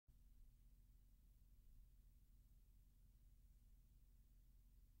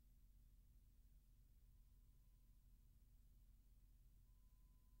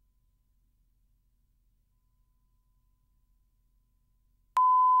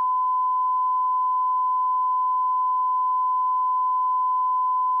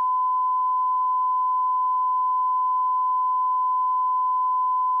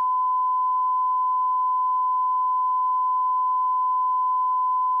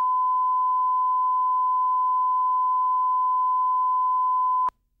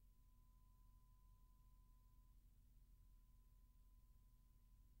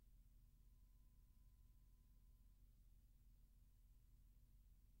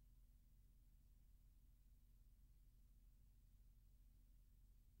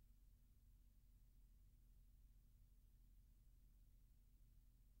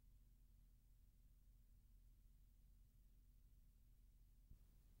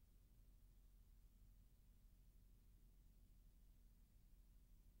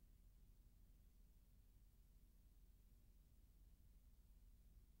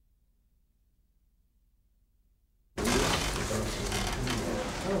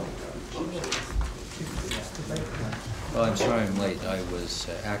Well, I'm sorry I'm late. I was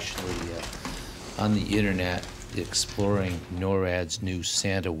actually on the internet exploring NORAD's new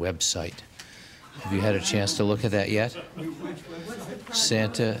Santa website. Have you had a chance to look at that yet? The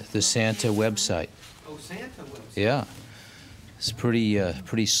Santa website. Oh, Santa website. Yeah, it's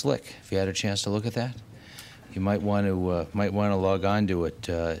pretty slick. Have you had a chance to look at that? You might want to log on to it.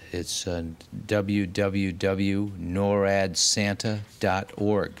 It's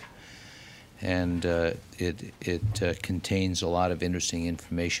www.noradsanta.org, and it contains a lot of interesting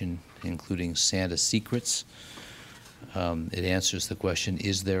information, including Santa secrets. It answers the question,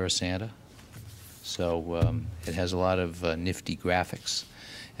 is there a Santa? So it has a lot of nifty graphics,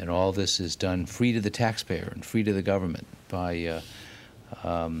 and all this is done free to the taxpayer and free to the government by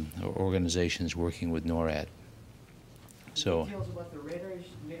organizations working with NORAD. So, details about the radars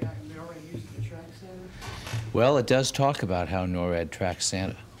NORAD used to track Santa? well, it does talk about how NORAD tracks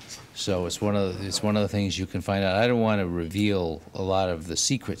Santa. So it's one of the things you can find out. I don't want to reveal a lot of the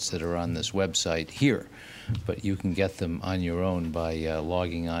secrets that are on this website here, but you can get them on your own by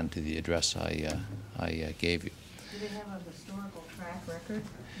logging on to the address I gave you. Do they have a historical track record?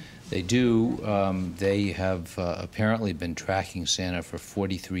 They do. They have apparently been tracking Santa for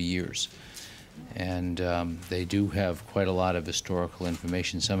 43 years. And they do have quite a lot of historical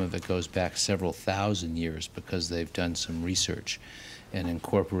information. Some of it goes back several thousand years because they've done some research and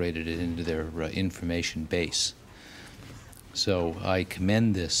incorporated it into their information base. So I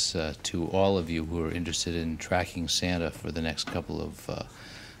commend this to all of you who are interested in tracking Santa for the next couple of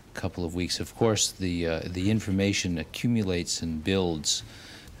weeks. Of course, the information accumulates and builds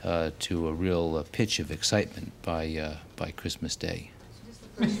to a real pitch of excitement by Christmas Day.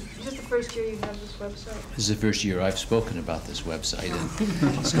 Is this the first year you have this website? This is the first year I've spoken about this website, and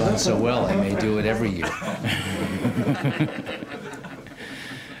it's gone so well I may do it every year.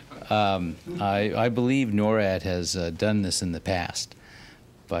 I believe NORAD has done this in the past,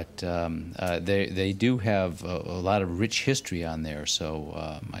 but they do have a lot of rich history on there,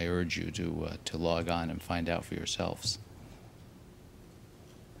 so I urge you to log on and find out for yourselves.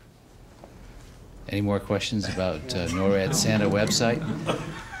 Any more questions about NORAD's Santa website?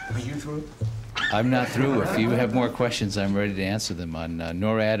 Are you through? I'm not through. If you have more questions, I'm ready to answer them on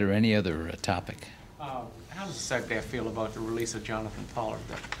NORAD or any other topic. How does the Secretary feel about the release of Jonathan Pollard?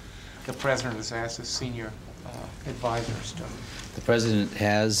 The President has asked his senior advisors to... The President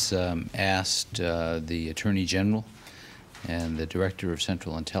has asked the Attorney General and the Director of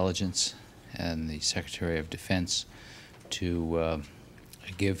Central Intelligence and the Secretary of Defense to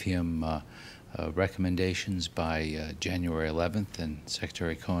give him recommendations by January 11th, and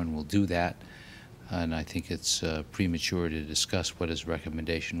Secretary Cohen will do that. And I think it's premature to discuss what his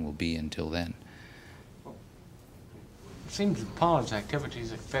recommendation will be until then. It seems that Pollard's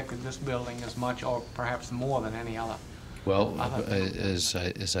activities affected this building as much or perhaps more than any other. Well, as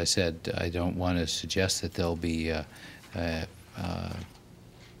I said, I don't want to suggest that there'll be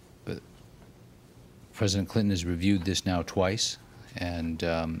President Clinton has reviewed this now twice and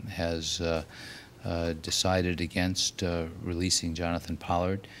has decided against releasing Jonathan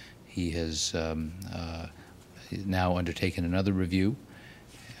Pollard. He has now undertaken another review.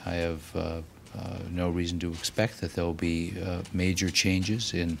 I have no reason to expect that there will be major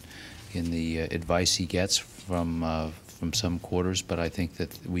changes in the advice he gets from some quarters, but I think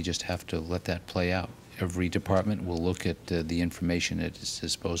that we just have to let that play out. Every department will look at the information at its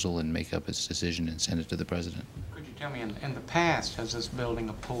disposal and make up its decision and send it to the President. Could you tell me, in the past, has this building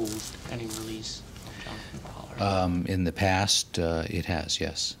opposed any release of Jonathan Pollard? In the past, it has,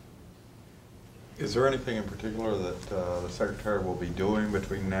 yes. Is there anything in particular that the Secretary will be doing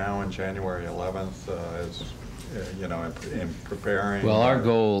between now and January 11th, as you know, in preparing? Well, our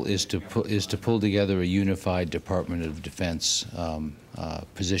goal is to pull together a unified Department of Defense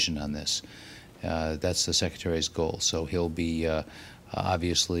position on this. That's the Secretary's goal. So he'll be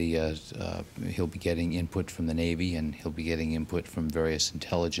obviously he'll be getting input from the Navy, and he'll be getting input from various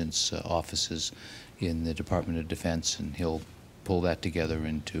intelligence offices in the Department of Defense, and he'll pull that together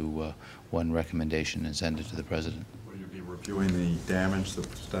into one recommendation and send it to the President. Will you be reviewing the damage that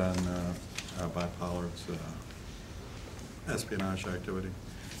was done by Pollard's espionage activity?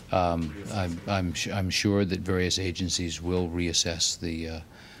 I'm sure that various agencies will reassess the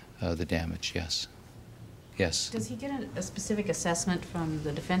damage. Yes. Yes. Does he get a specific assessment from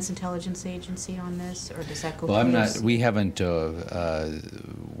the Defense Intelligence Agency on this, or does that go? Well, I'm not. We haven't.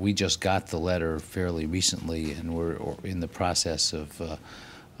 We just got the letter fairly recently, and we're in the process of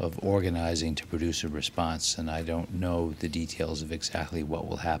organizing to produce a response. And I don't know the details of exactly what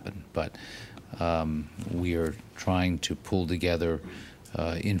will happen, but we are trying to pull together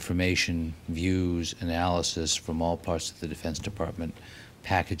information, views, analysis from all parts of the Defense Department,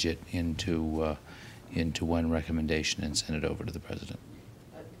 package it into one recommendation and send it over to the President.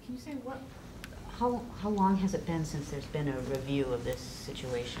 Can you say how long has it been since there's been a review of this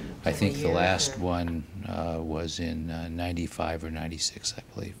situation? I think the Several years, last or? one was in 95 or 96, I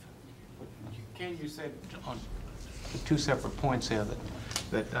believe. Ken, you said on two separate points here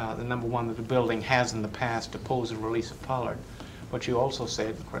that the number one, that the building has in the past opposed the release of Pollard. But you also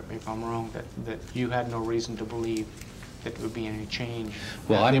said, correct me if I'm wrong, that you had no reason to believe that there would be any change.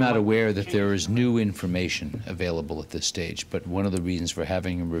 Well, I'm There not might- aware that there is new information available at this stage, but one of the reasons for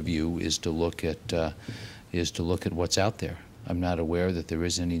having a review is to look at what's out there. I'm not aware that there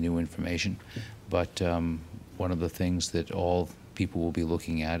is any new information, but one of the things that all people will be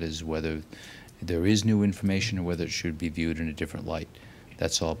looking at is whether there is new information or whether it should be viewed in a different light.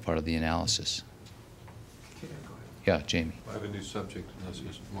 That's all part of the analysis. Okay, go ahead. Yeah, Jamie. I have a new subject, unless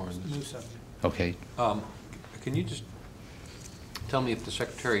there's more on New this. subject. Okay. Can you just tell me if the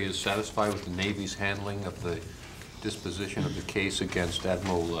Secretary is satisfied with the Navy's handling of the disposition of the case against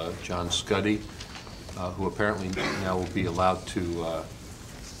Admiral John Scuddy, who apparently now will be allowed to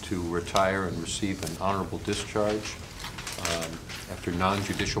retire and receive an honorable discharge after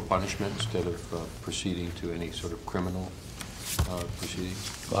non-judicial punishment instead of proceeding to any sort of criminal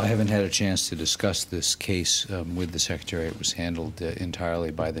proceedings? Well, I haven't had a chance to discuss this case with the Secretary. It was handled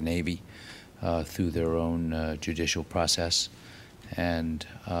entirely by the Navy through their own judicial process. And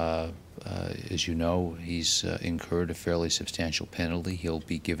as you know, he's incurred a fairly substantial penalty. He'll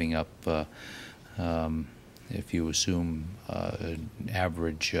be giving up, if you assume an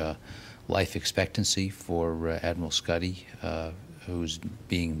average life expectancy for Admiral Scuddy, who's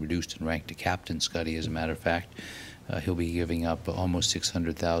being reduced in rank to Captain Scuddy, as a matter of fact. He'll be giving up almost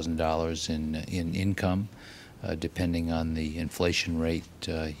 $600,000 in income, depending on the inflation rate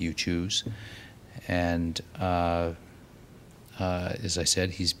you choose. And as I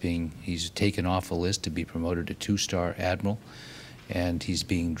said, he's taken off a list to be promoted to two-star admiral, and he's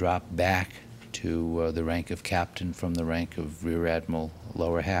being dropped back to the rank of captain from the rank of rear admiral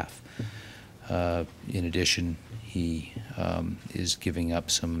lower half. In addition, he is giving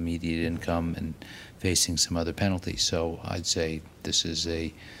up some immediate income and facing some other penalties. So I'd say this is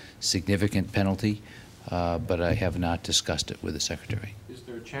a significant penalty, but I have not discussed it with the Secretary. Is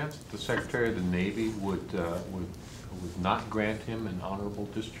there a chance that the Secretary of the Navy would not grant him an honorable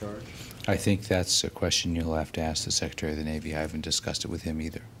discharge? I think that's a question you'll have to ask the Secretary of the Navy. I haven't discussed it with him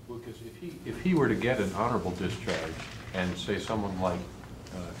either. Because if he were to get an honorable discharge, and say someone like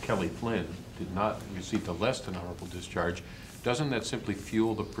Kelly Flynn did not receive a less than honorable discharge, doesn't that simply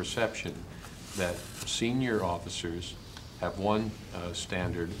fuel the perception that senior officers have one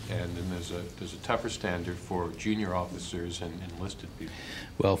standard, and then there's a tougher standard for junior officers and enlisted people?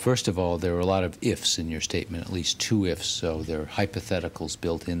 Well, first of all, there are a lot of ifs in your statement, at least two ifs, so there are hypotheticals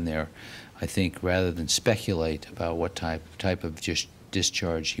built in there. I think rather than speculate about what type of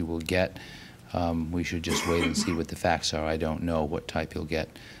discharge he will get, we should just wait and see what the facts are. I don't know what type he'll get.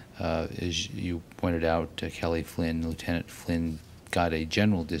 As you pointed out, Kelly Flynn, Lieutenant Flynn, got a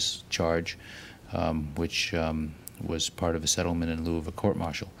general discharge, which was part of a settlement in lieu of a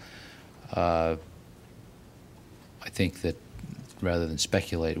court-martial. I think that rather than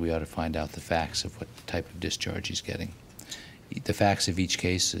speculate, we ought to find out the facts of what type of discharge he's getting. The facts of each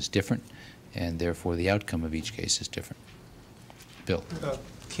case is different, and therefore the outcome of each case is different. Bill.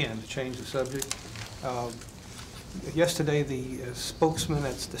 Ken, to change the subject. Yesterday, the spokesman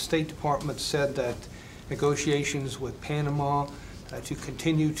at the State Department said that negotiations with Panama to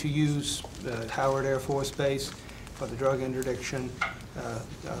continue to use Howard Air Force Base for the drug interdiction,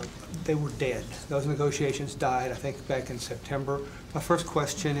 they were dead. Those negotiations died, I think, back in September. My first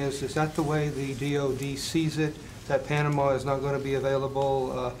question is that the way the DoD sees it, that Panama is not going to be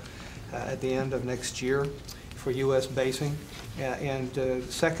available at the end of next year for U.S. basing? And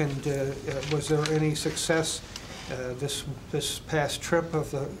second, was there any success this past trip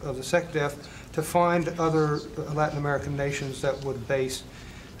of the SecDef to find other Latin American nations that would base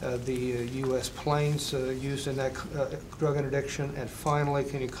the U.S. planes used in that drug interdiction? And finally,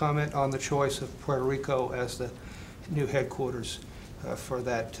 can you comment on the choice of Puerto Rico as the new headquarters for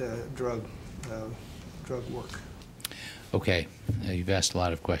that drug work? Okay, you've asked a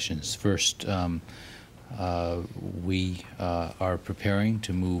lot of questions. First, we are preparing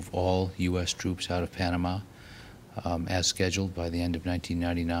to move all U.S. troops out of Panama as scheduled by the end of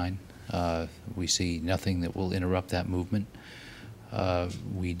 1999. We see nothing that will interrupt that movement.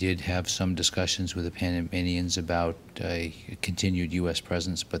 We did have some discussions with the Panamanians about a continued U.S.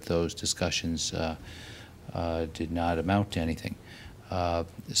 presence, but those discussions did not amount to anything.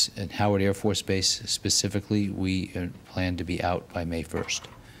 At Howard Air Force Base specifically, we plan to be out by May 1st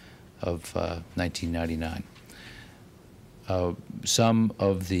of 1999. Some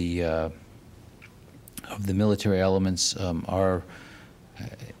of the military elements are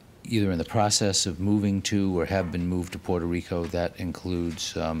either in the process of moving to or have been moved to Puerto Rico. That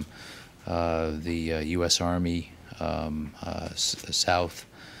includes the U.S. Army South.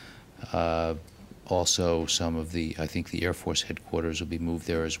 Also, some of the, I think the Air Force headquarters will be moved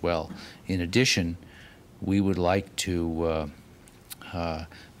there as well. In addition, we would like to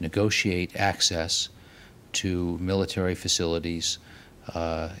negotiate access to military facilities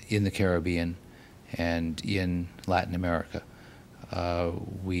in the Caribbean and in Latin America.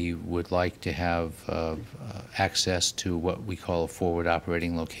 We would like to have access to what we call a forward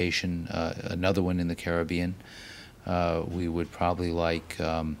operating location, another one in the Caribbean. We would probably like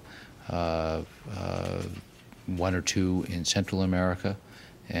one or two in Central America,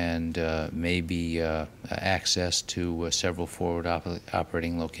 and maybe access to several forward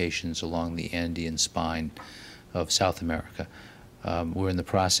operating locations along the Andean spine of South America. We're in the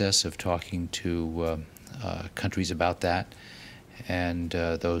process of talking to countries about that, and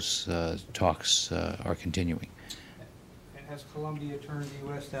those talks are continuing. And has Colombia turned the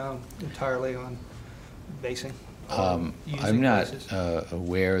U.S. down entirely on basing? I'm not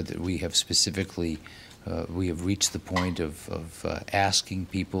aware that we have specifically, we have reached the point of asking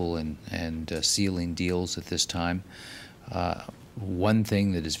people and sealing deals at this time. One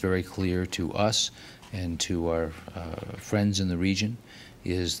thing that is very clear to us and to our friends in the region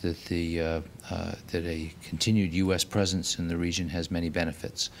is that that a continued U.S. presence in the region has many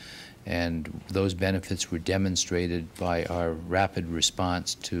benefits. And those benefits were demonstrated by our rapid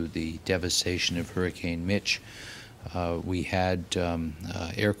response to the devastation of Hurricane Mitch. We had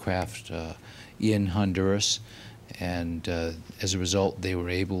aircraft in Honduras, and as a result, they were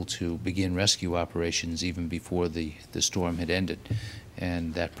able to begin rescue operations even before the storm had ended.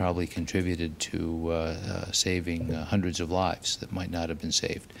 And that probably contributed to saving hundreds of lives that might not have been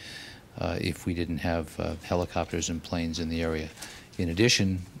saved if we didn't have helicopters and planes in the area. In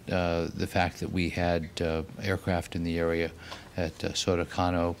addition, the fact that we had aircraft in the area at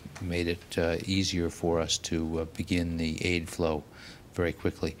Sotocano made it easier for us to begin the aid flow very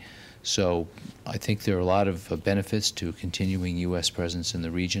quickly. So I think there are a lot of benefits to continuing U.S. presence in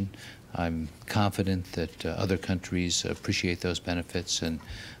the region. I'm confident that other countries appreciate those benefits, and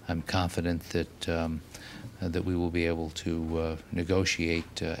I'm confident that that we will be able to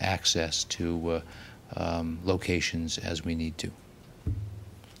negotiate access to locations as we need to.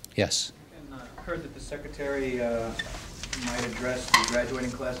 Yes? And I heard that the Secretary might address the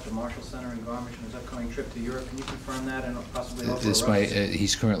graduating class at the Marshall Center in Garmisch on his upcoming trip to Europe. Can you confirm that, and possibly also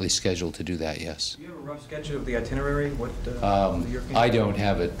he's currently scheduled to do that, yes. Do you have a rough sketch of the itinerary? What I don't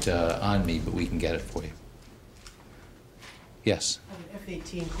have it on me, but we can get it for you. Yes? An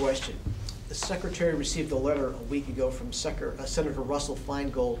F-18 question. The Secretary received a letter a week ago from Senator Russell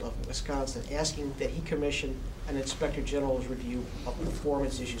Feingold of Wisconsin asking that he commission an Inspector General's review of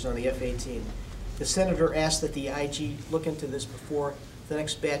performance issues on the F-18. The Senator asked that the IG look into this before the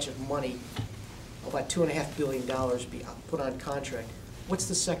next batch of money, about $2.5 billion, be put on contract. What's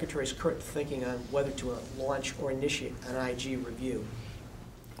the Secretary's current thinking on whether to launch or initiate an IG review?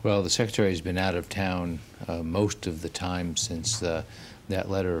 Well, the Secretary has been out of town most of the time since that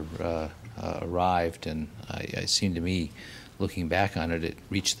letter arrived, and it seemed to me, looking back on it, it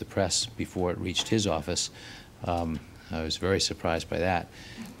reached the press before it reached his office. I was very surprised by that.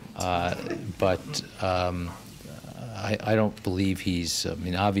 But I don't believe he's, I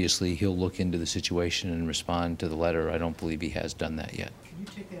mean, obviously he'll look into the situation and respond to the letter. I don't believe he has done that yet. Can you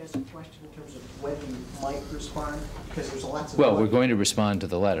take that as a question in terms of when you might respond? Because there's lots of... Well, we're going to respond to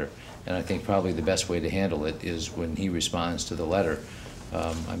the letter, and I think probably the best way to handle it is when he responds to the letter.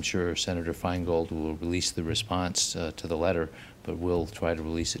 I'm sure Senator Feingold will release the response to the letter, but we'll try to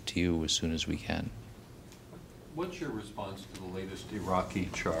release it to you as soon as we can. What's your response to the latest Iraqi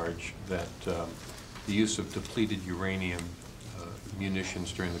charge that the use of depleted uranium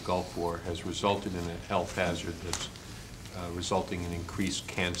munitions during the Gulf War has resulted in a health hazard that's resulting in increased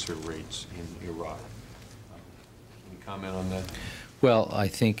cancer rates in Iraq? Can you comment on that? Well, I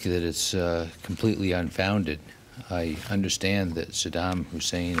think that it's completely unfounded. I understand that Saddam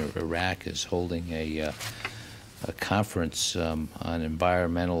Hussein or Iraq is holding a conference on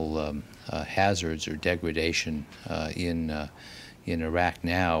environmental hazards or degradation in Iraq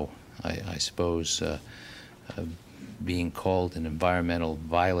now. I suppose being called an environmental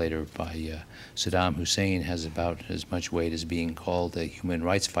violator by Saddam Hussein has about as much weight as being called a human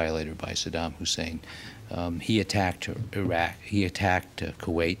rights violator by Saddam Hussein. He attacked Iraq, he attacked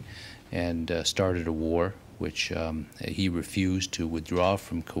Kuwait, and started a war which he refused to withdraw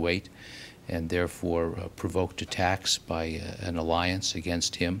from Kuwait, and therefore provoked attacks by an alliance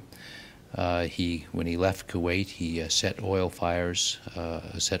against him. When he left Kuwait, he set oil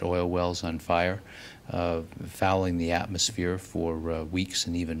wells on fire, fouling the atmosphere for weeks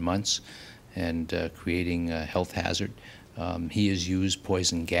and even months, and creating a health hazard. He has used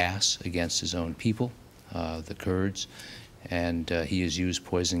poison gas against his own people, the Kurds, and he has used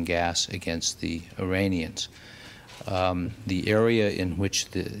poison gas against the Iranians. The area in which,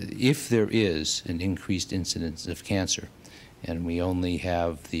 if there is an increased incidence of cancer, and we only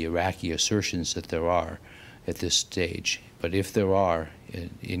have the Iraqi assertions that there are at this stage, but if there are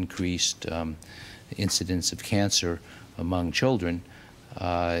increased incidence of cancer among children,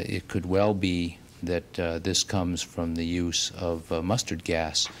 it could well be that this comes from the use of mustard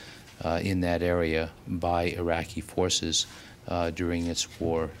gas in that area by Iraqi forces during its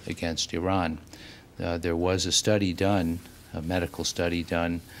war against Iran. There was a study done, a medical study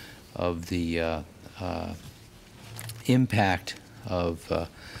done, of the impact of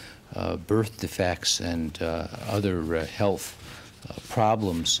birth defects and other health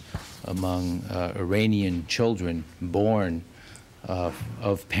problems among Iranian children born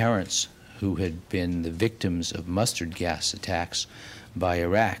of parents who had been the victims of mustard gas attacks by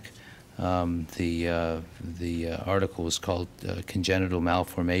Iraq. The article was called Congenital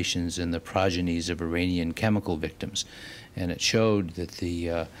Malformations in the Progenies of Iranian Chemical Victims, and it showed that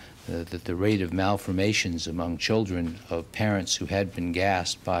the rate of malformations among children of parents who had been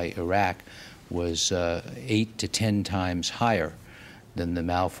gassed by Iraq was 8 to 10 times higher than the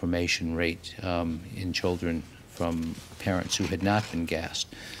malformation rate in children from parents who had not been gassed.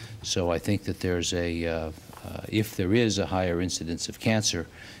 So I think that there's if there is a higher incidence of cancer,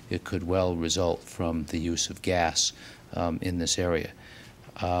 it could well result from the use of gas in this area.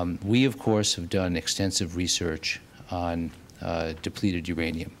 We, of course, have done extensive research on depleted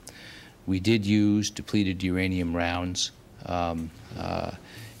uranium. We did use depleted uranium rounds in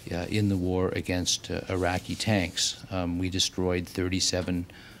the war against Iraqi tanks. We destroyed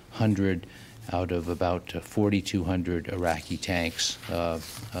 3,700 out of about 4,200 Iraqi tanks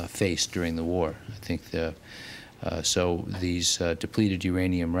faced during the war. I think so these depleted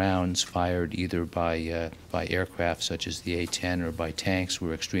uranium rounds fired either by aircraft such as the A-10 or by tanks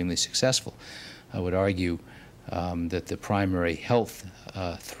were extremely successful. I would argue that the primary health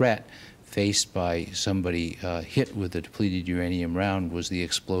threat faced by somebody hit with a depleted uranium round was the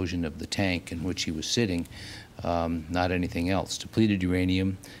explosion of the tank in which he was sitting, not anything else. Depleted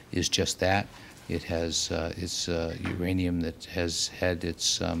uranium is just that. It has it's uranium that has had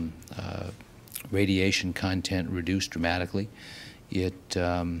its radiation content reduced dramatically. It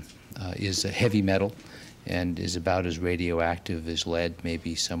is a heavy metal and is about as radioactive as lead,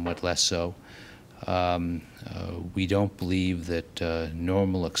 maybe somewhat less so. We don't believe that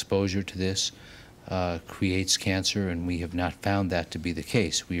normal exposure to this creates cancer, and we have not found that to be the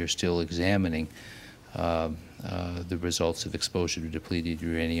case. We are still examining the results of exposure to depleted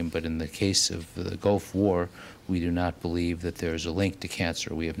uranium, but in the case of the Gulf War, we do not believe that there is a link to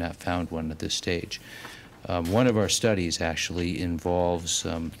cancer. We have not found one at this stage. One of our studies actually involves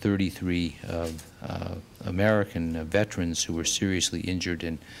 33 American veterans who were seriously injured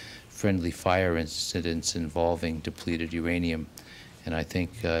in friendly fire incidents involving depleted uranium. And I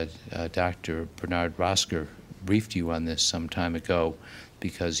think Dr. Bernard Rosker briefed you on this some time ago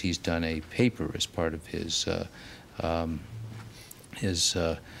because he's done a paper as part of his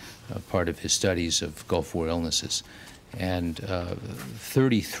studies of Gulf War illnesses. And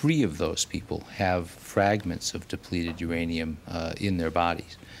 33 of those people have fragments of depleted uranium in their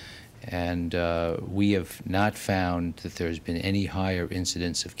bodies. And we have not found that there's been any higher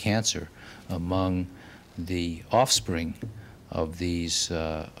incidence of cancer among the offspring of these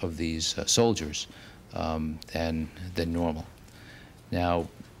soldiers than normal. Now,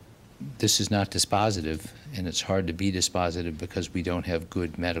 this is not dispositive, and it's hard to be dispositive because we don't have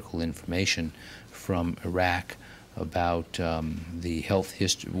good medical information from Iraq about the health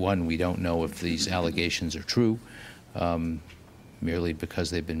history. One, we don't know if these allegations are true. Merely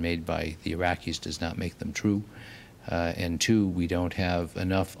because they've been made by the Iraqis does not make them true. And two, we don't have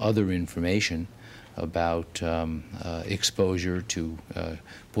enough other information about exposure to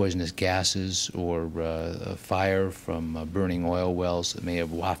poisonous gases or fire from burning oil wells that may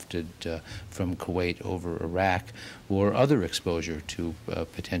have wafted from Kuwait over Iraq, or other exposure to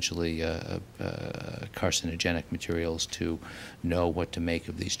potentially carcinogenic materials, to know what to make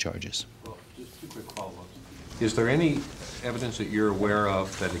of these charges. Well, just two quick follow-ups. Is there any evidence that you're aware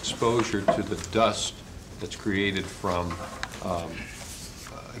of that exposure to the dust that's created from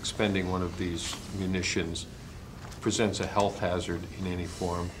expending one of these munitions presents a health hazard in any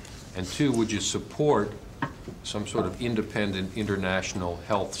form? And two, would you support some sort of independent international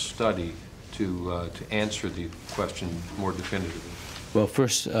health study to answer the question more definitively? Well,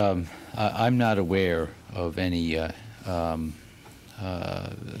 first, I'm not aware of any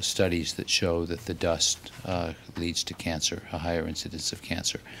studies that show that the dust leads to cancer, a higher incidence of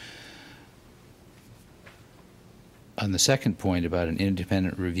cancer. On the second point about an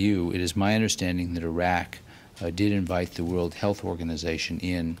independent review, it is my understanding that Iraq did invite the World Health Organization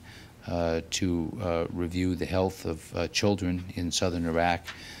in to review the health of children in southern Iraq,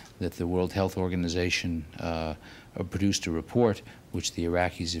 that the World Health Organization produced a report which the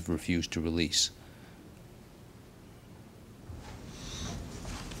Iraqis have refused to release.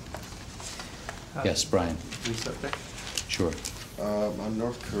 Yes, Brian. Sure. On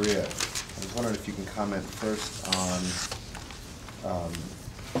North Korea, I was wondering if you can comment first on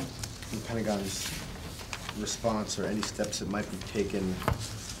the Pentagon's response or any steps that might be taken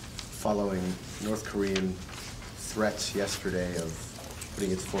following North Korean threats yesterday of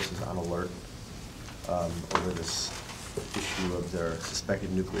putting its forces on alert over this issue of their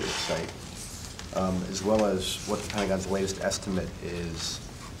suspected nuclear site, as well as what the Pentagon's latest estimate is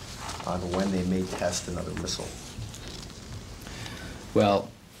on when they may test another missile. Well,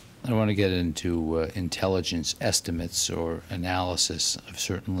 I don't want to get into intelligence estimates or analysis. I've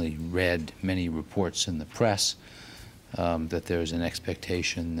certainly read many reports in the press that there's an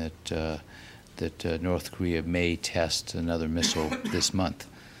expectation that North Korea may test another missile this month.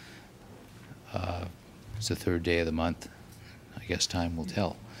 It's the third day of the month. I guess time will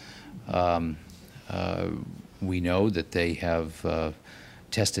tell. We know that they have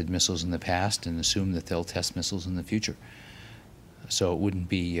tested missiles in the past and assume that they'll test missiles in the future. So it wouldn't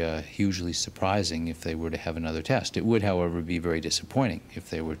be hugely surprising if they were to have another test. It would, however, be very disappointing if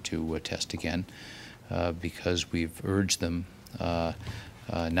they were to test again, because we've urged them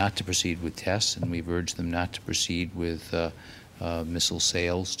not to proceed with tests, and we've urged them not to proceed with missile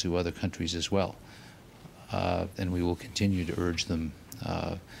sales to other countries as well. And we will continue to urge them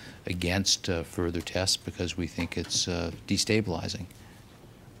against further tests because we think it's destabilizing.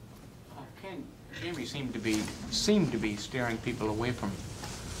 Jamie seemed to be steering people away from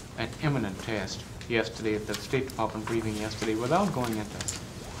an imminent test yesterday at the State Department briefing yesterday without going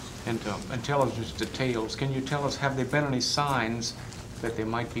into intelligence details. Can you tell us, have there been any signs that they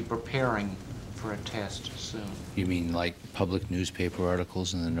might be preparing for a test soon? You mean like public newspaper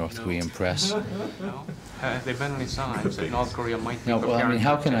articles in the North Korean press? No. Have there been any signs that North Korea might be No, preparing? well, I mean,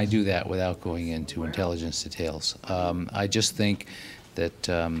 how can I test? do that without going into intelligence details? I just think that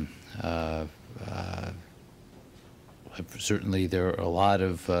certainly there are a lot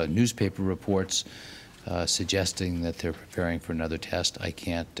of newspaper reports suggesting that they're preparing for another test. I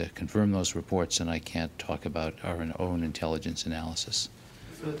can't confirm those reports, and I can't talk about our own intelligence analysis.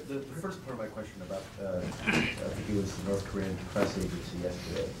 So the first part of my question about, I think it was the North Korean press agency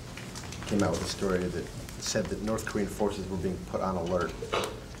yesterday, came out with a story that said that North Korean forces were being put on alert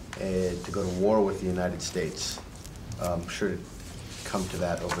to go to war with the United States. I'm sure to come to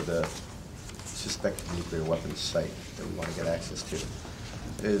that over the suspected nuclear weapons site that we want to get access to.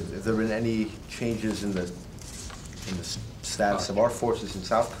 Have there been any changes in the status of our forces in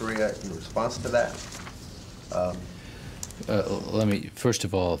South Korea in response to that? Let me, first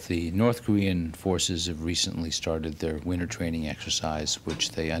of all, the North Korean forces have recently started their winter training exercise,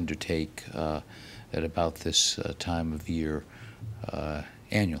 which they undertake at about this time of year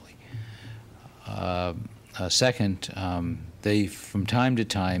annually. Second, they from time to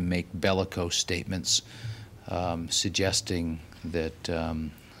time make bellicose statements suggesting that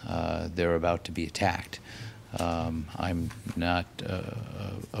they're about to be attacked. I'm not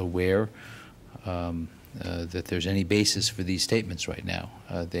aware that there's any basis for these statements right now.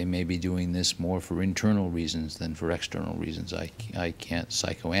 They may be doing this more for internal reasons than for external reasons. I can't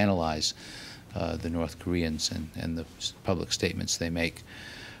psychoanalyze the North Koreans and the public statements they make.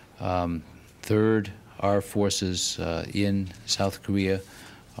 Third, our forces in South Korea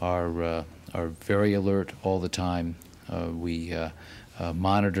are very alert all the time. We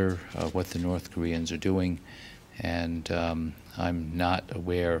monitor what the North Koreans are doing, And I'm not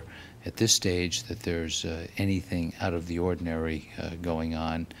aware at this stage that there's anything out of the ordinary going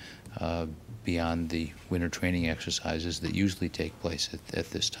on beyond the winter training exercises that usually take place at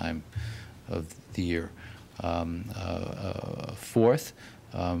this time of the year. Fourth,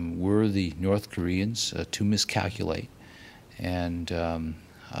 were the North Koreans to miscalculate and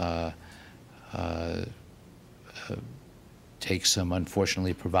take some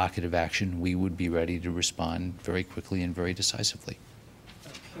unfortunately provocative action, we would be ready to respond very quickly and very decisively.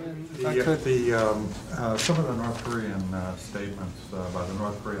 Some of the North Korean statements by the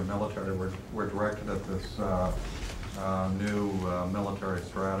North Korean military were directed at this new military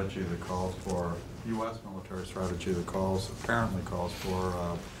strategy that calls for, U.S. military strategy that apparently calls for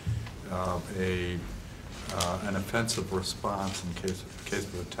an offensive response in case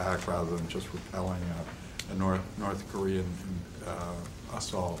of attack rather than just repelling a North Korean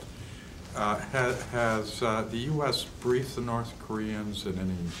assault. Has the U.S. briefed the North Koreans in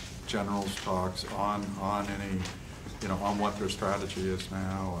any generals talks on any, on what their strategy is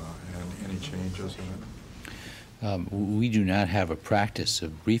now and any changes in it? We do not have a practice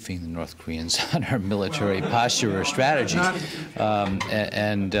of briefing the North Koreans on our military posture or strategy,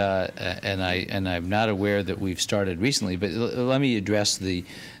 and I'm not aware that we've started recently. But let me address the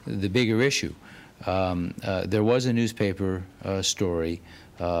bigger issue. There was a newspaper story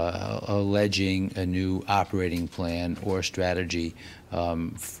alleging a new operating plan or strategy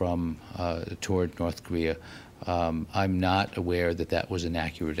toward North Korea. I'm not aware that that was an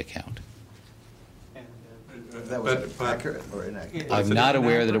accurate account. That was accurate or inaccurate? I'm not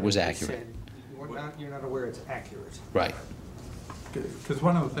aware that it was accurate. You're not aware it's accurate. Right. Because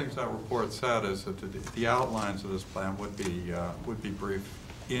one of the things that report said is that the outlines of this plan would be briefed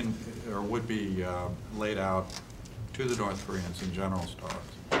would be laid out to the North Koreans in general's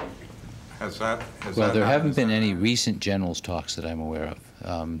talks. Well, there haven't been any recent generals talks that I'm aware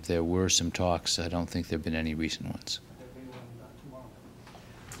of. There were some talks. I don't think there have been any recent ones.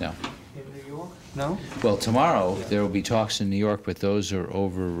 No. In New York? No? Well, tomorrow there will be talks in New York, but those are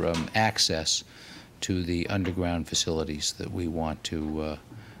over access to the underground facilities that we want to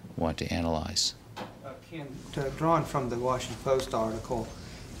analyze. Ken, drawn from the Washington Post article,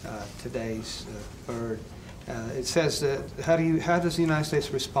 today's Bird, it says that how does the United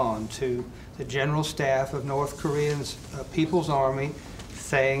States respond to the general staff of North Korea's People's Army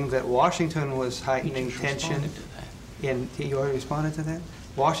saying that Washington was heightening tension in, you already responded to that?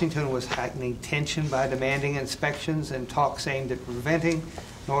 Washington was heightening tension by demanding inspections and talks aimed at preventing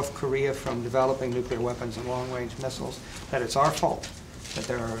North Korea from developing nuclear weapons and long-range missiles, that it's our fault that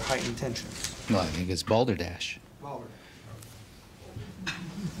there are heightened tensions. Well, I think it's balderdash.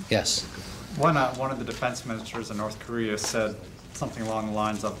 Yes. One of the defense ministers in North Korea said something along the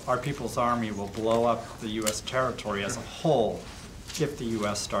lines of, our People's Army will blow up the U.S. territory as a whole if the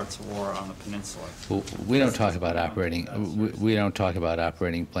U.S. starts a war on the peninsula. Well, we don't talk about operating. We don't talk about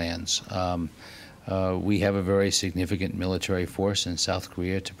operating plans. We have a very significant military force in South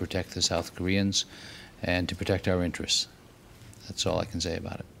Korea to protect the South Koreans and to protect our interests. That's all I can say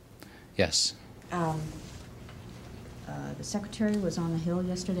about it. Yes. The Secretary was on the Hill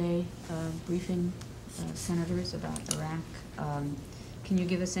yesterday briefing senators about Iraq. Can you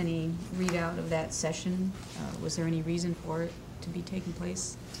give us any readout of that session? Was there any reason for it to be taking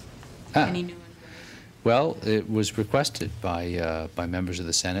place? Any new information? Well, it was requested by members of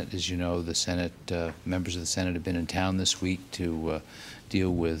the Senate. As you know, the Senate members of the Senate have been in town this week to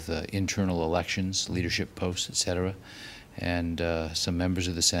deal with internal elections, leadership posts, etc. And some members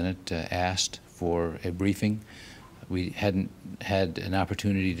of the Senate asked for a briefing. We hadn't had an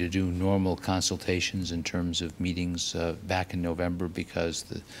opportunity to do normal consultations in terms of meetings back in November because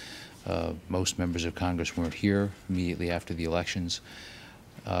most members of Congress weren't here immediately after the elections.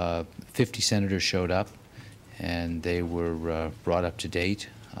 50 senators showed up, and they were brought up to date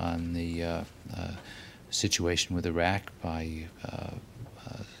on the situation with Iraq by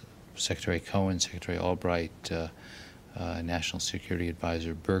Secretary Cohen, Secretary Albright, National Security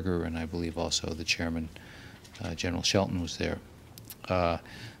Advisor Berger, and I believe also the chairman, General Shelton, was there.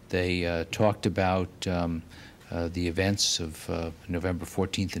 They talked about the events of November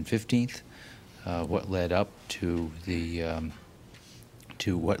 14th and 15th, what led up to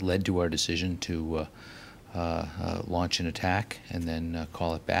what led to our decision to launch an attack and then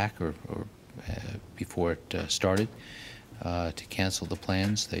call it back or before it started, to cancel the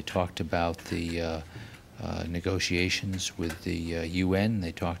plans. They talked about the negotiations with the UN.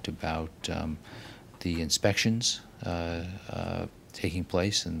 They talked about the inspections taking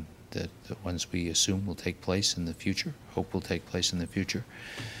place and the ones we assume will take place in the future, hope will take place in the future.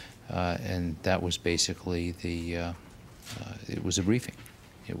 and that was basically it was a briefing.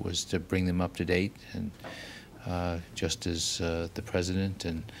 It was to bring them up to date, and just as the President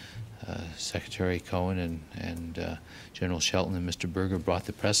and Secretary Cohen and General Shelton and Mr. Berger brought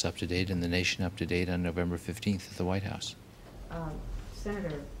the press up to date and the nation up to date on November 15th at the White House.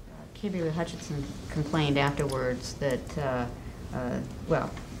 Senator Gabriel Hutchinson complained afterwards that,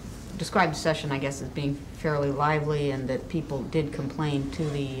 well, described the session, I guess, as being fairly lively, and that people did complain to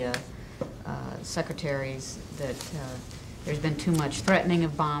the secretaries that there's been too much threatening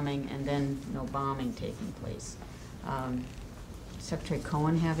of bombing and then no bombing taking place. Secretary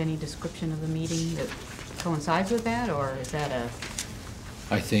Cohen have any description of the meeting that coincides with that, or is that a...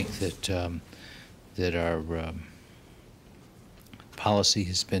 I think that that our policy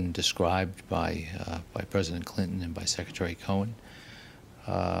has been described by President Clinton and by Secretary Cohen.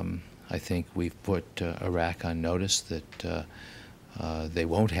 I think we've put Iraq on notice that they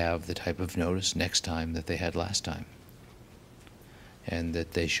won't have the type of notice next time that they had last time, and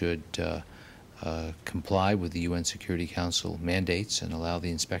that they should comply with the UN Security Council mandates and allow the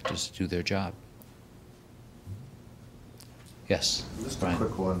inspectors to do their job. Yes, Just Brian. a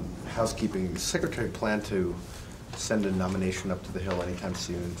quick one, housekeeping. Does the Secretary plan to send a nomination up to the Hill anytime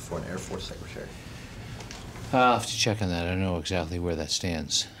soon for an Air Force Secretary? I'll have to check on that. I don't know exactly where that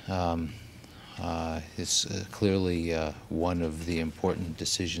stands. It's clearly one of the important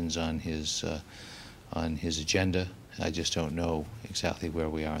decisions on his agenda. I just don't know exactly where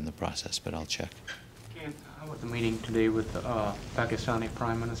we are in the process, but I'll check. Ken, how about the meeting today with the Pakistani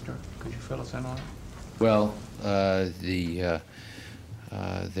Prime Minister? Could you fill us in on it? Well, there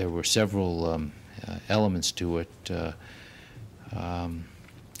were several elements to it.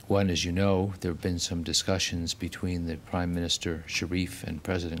 One, as you know, there have been some discussions between the Prime Minister Sharif and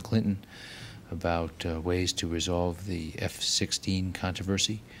President Clinton about ways to resolve the F-16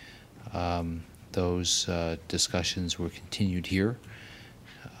 controversy. Those discussions were continued here.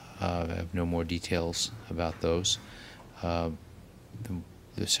 I have no more details about those.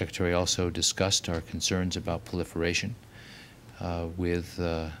 The Secretary also discussed our concerns about proliferation with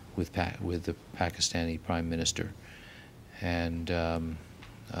the Pakistani Prime Minister, and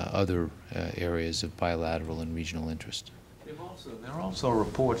other areas of bilateral and regional interest. There are also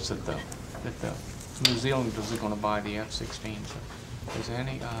reports that the New Zealanders are going to buy the F-16. So is there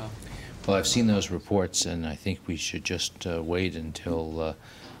any? Well, I've seen those reports, and I think we should just wait until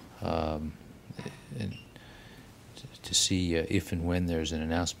to see if and when there's an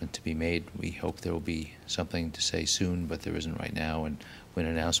announcement to be made. We hope there will be something to say soon, but there isn't right now. And when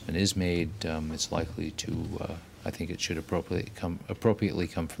an announcement is made, it's likely to, I think it should appropriately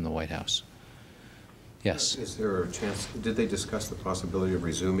come from the White House. Yes? Is there a chance, did they discuss the possibility of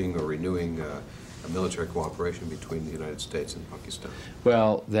resuming or renewing a military cooperation between the United States and Pakistan?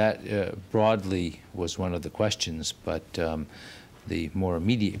 Well, that broadly was one of the questions, but the more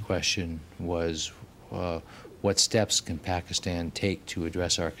immediate question was what steps can Pakistan take to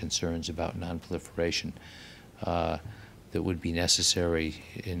address our concerns about nonproliferation that would be necessary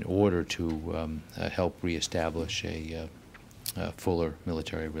in order to help reestablish a fuller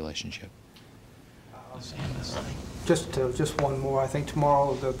military relationship. Just one more. I think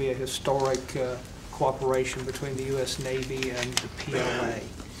tomorrow there'll be a historic cooperation between the U.S. Navy and the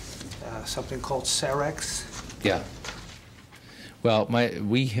PLA, something called CEREX. Yeah. Well,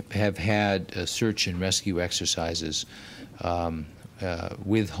 we have had search and rescue exercises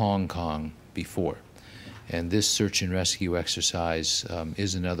with Hong Kong before, and this search and rescue exercise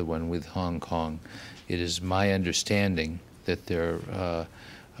is another one with Hong Kong. It is my understanding that there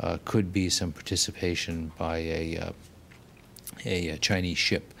could be some participation by a Chinese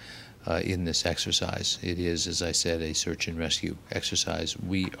ship in this exercise. It is, as I said, a search and rescue exercise.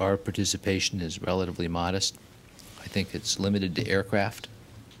 Our participation is relatively modest. I think it's limited to aircraft.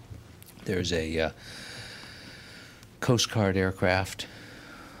 There's a Coast Guard aircraft,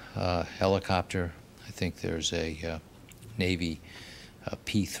 helicopter. I think there's a Navy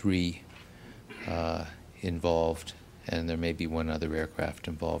P-3 involved, and there may be one other aircraft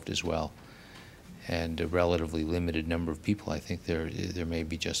involved as well. And a relatively limited number of people. I think there may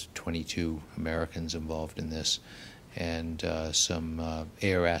be just 22 Americans involved in this, and some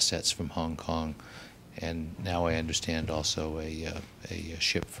air assets from Hong Kong. And now I understand also a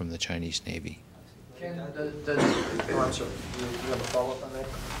ship from the Chinese Navy. Ken, I'm sorry, you have a follow-up on that?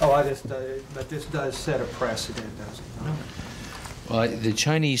 Oh, but this does set a precedent, doesn't it? No. Well, the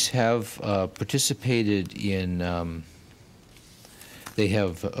Chinese have participated in, they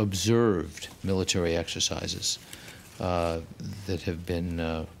have observed military exercises that have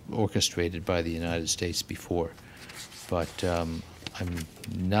been orchestrated by the United States before. But I'm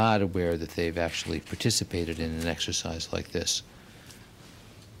not aware that they've actually participated in an exercise like this.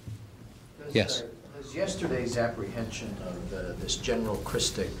 Yes. Does yesterday's apprehension of this General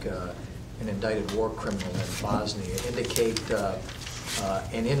Kristic, an indicted war criminal in Bosnia, indicate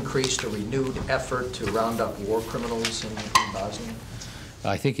an increased or renewed effort to round up war criminals in Bosnia?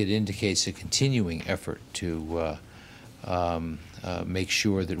 I think it indicates a continuing effort to make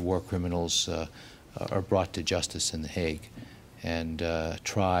sure that war criminals are brought to justice in The Hague and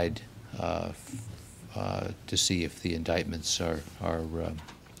tried to see if the indictments are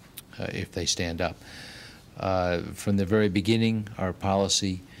if they stand up. From the very beginning, our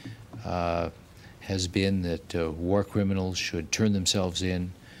policy has been that war criminals should turn themselves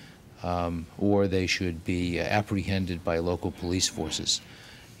in or they should be apprehended by local police forces.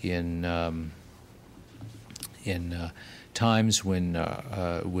 In times when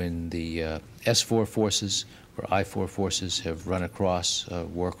the S4 forces or I4 forces have run across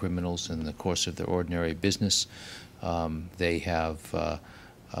war criminals in the course of their ordinary business, they have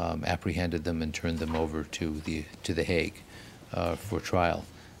apprehended them and turned them over to the Hague for trial.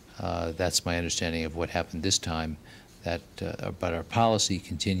 That's my understanding of what happened this time. But our policy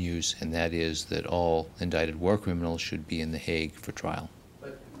continues, and that is that all indicted war criminals should be in The Hague for trial.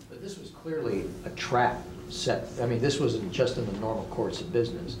 But this was clearly a trap set. I mean, this wasn't just in the normal course of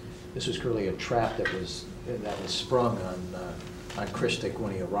business. This was clearly a trap that was sprung on Kristic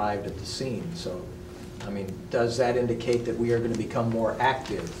when he arrived at the scene. So, I mean, does that indicate that we are going to become more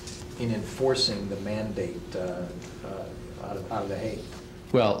active in enforcing the mandate out of The Hague?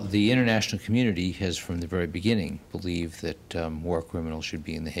 Well, the international community has, from the very beginning, believed that war criminals should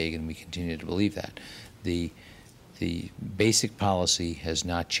be in The Hague, and we continue to believe that. The basic policy has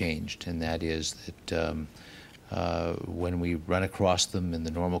not changed, and that is that when we run across them in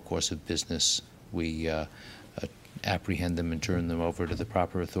the normal course of business, we apprehend them and turn them over to the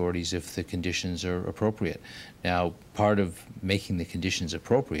proper authorities if the conditions are appropriate. Now, part of making the conditions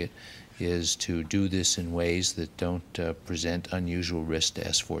appropriate is to do this in ways that don't present unusual risk to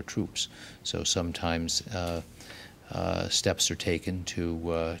S4 troops. So sometimes steps are taken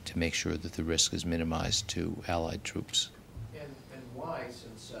to make sure that the risk is minimized to Allied troops. And why,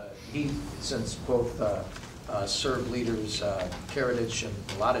 since both Serb leaders Karadzic and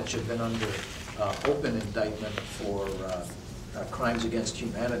Mladic have been under open indictment for crimes against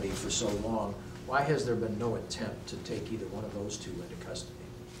humanity for so long, why has there been no attempt to take either one of those two into custody?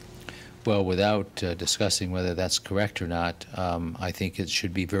 Well, without discussing whether that's correct or not, I think it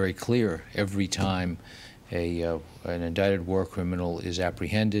should be very clear every time an indicted war criminal is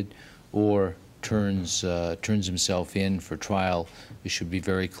apprehended or turns himself in for trial. It should be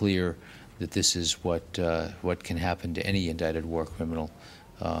very clear that this is what can happen to any indicted war criminal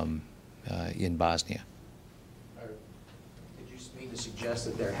in Bosnia. Did you mean to suggest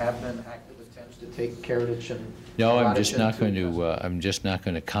that there have been active attempts to take Karadzic and No, I'm Mladic just not going into to. I'm just not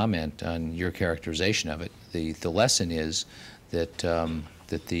going to comment on your characterization of it. The lesson is that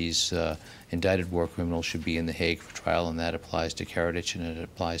that these indicted war criminals should be in The Hague for trial, and that applies to Karadzic and it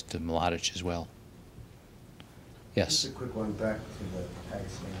applies to Mladic as well. Yes. Just a quick one back to the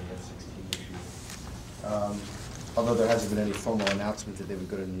Pakistani F-16 issue. Although there hasn't been any formal announcement that they would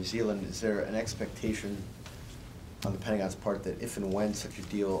go to New Zealand, is there an expectation on the Pentagon's part that if and when such a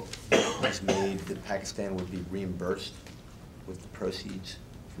deal was made, that Pakistan would be reimbursed with the proceeds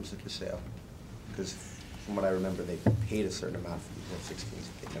from such a sale? Because from what I remember, they paid a certain amount for these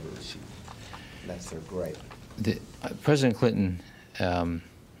F-16s that they never received. And that's their gripe. President Clinton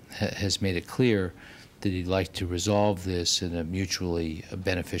has made it clear that he'd like to resolve this in a mutually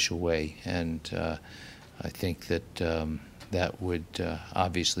beneficial way, and I think that that would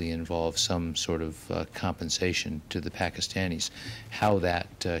obviously involve some sort of compensation to the Pakistanis. How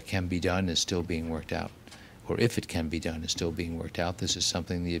that can be done is still being worked out, or if it can be done is still being worked out. This is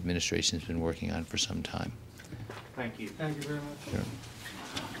something the administration has been working on for some time. Thank you. Thank you very much. Sure.